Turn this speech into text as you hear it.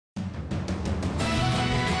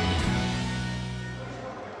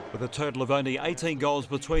With a total of only 18 goals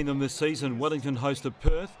between them this season, Wellington hosted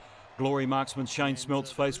Perth. Glory marksman Shane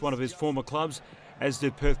Smeltz faced one of his former clubs, as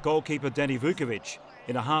did Perth goalkeeper Danny Vukovic.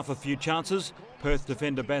 In a few chances, Perth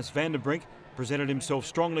defender Bas van der Brink presented himself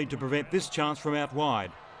strongly to prevent this chance from out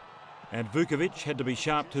wide. And Vukovic had to be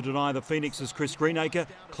sharp to deny the Phoenix's Chris Greenacre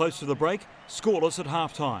close to the break, scoreless at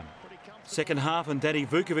half-time. Second half and Danny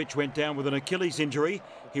Vukovic went down with an Achilles injury.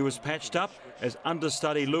 He was patched up as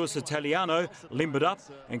understudy Luis Italiano limbered up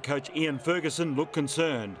and coach Ian Ferguson looked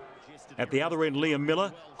concerned. At the other end, Liam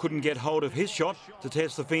Miller couldn't get hold of his shot to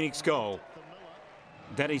test the Phoenix goal.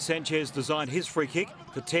 Danny Sanchez designed his free kick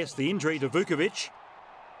to test the injury to Vukovic.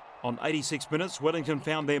 On 86 minutes, Wellington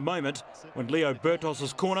found their moment when Leo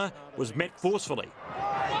Bertos' corner was met forcefully.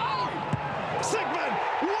 Sigmund,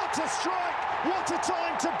 what a strike! What a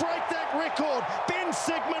time to break that record! Ben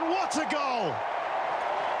Sigmund, what a goal!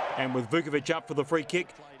 And with Vukovic up for the free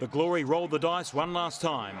kick, the Glory rolled the dice one last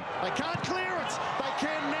time. They can't clear it. They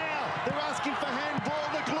can now. They're asking for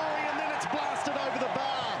handball, the Glory, and then it's blasted over the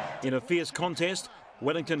bar. In a fierce contest,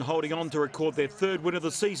 Wellington holding on to record their third win of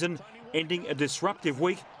the season, ending a disruptive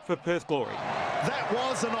week for Perth Glory. That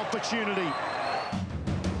was an opportunity.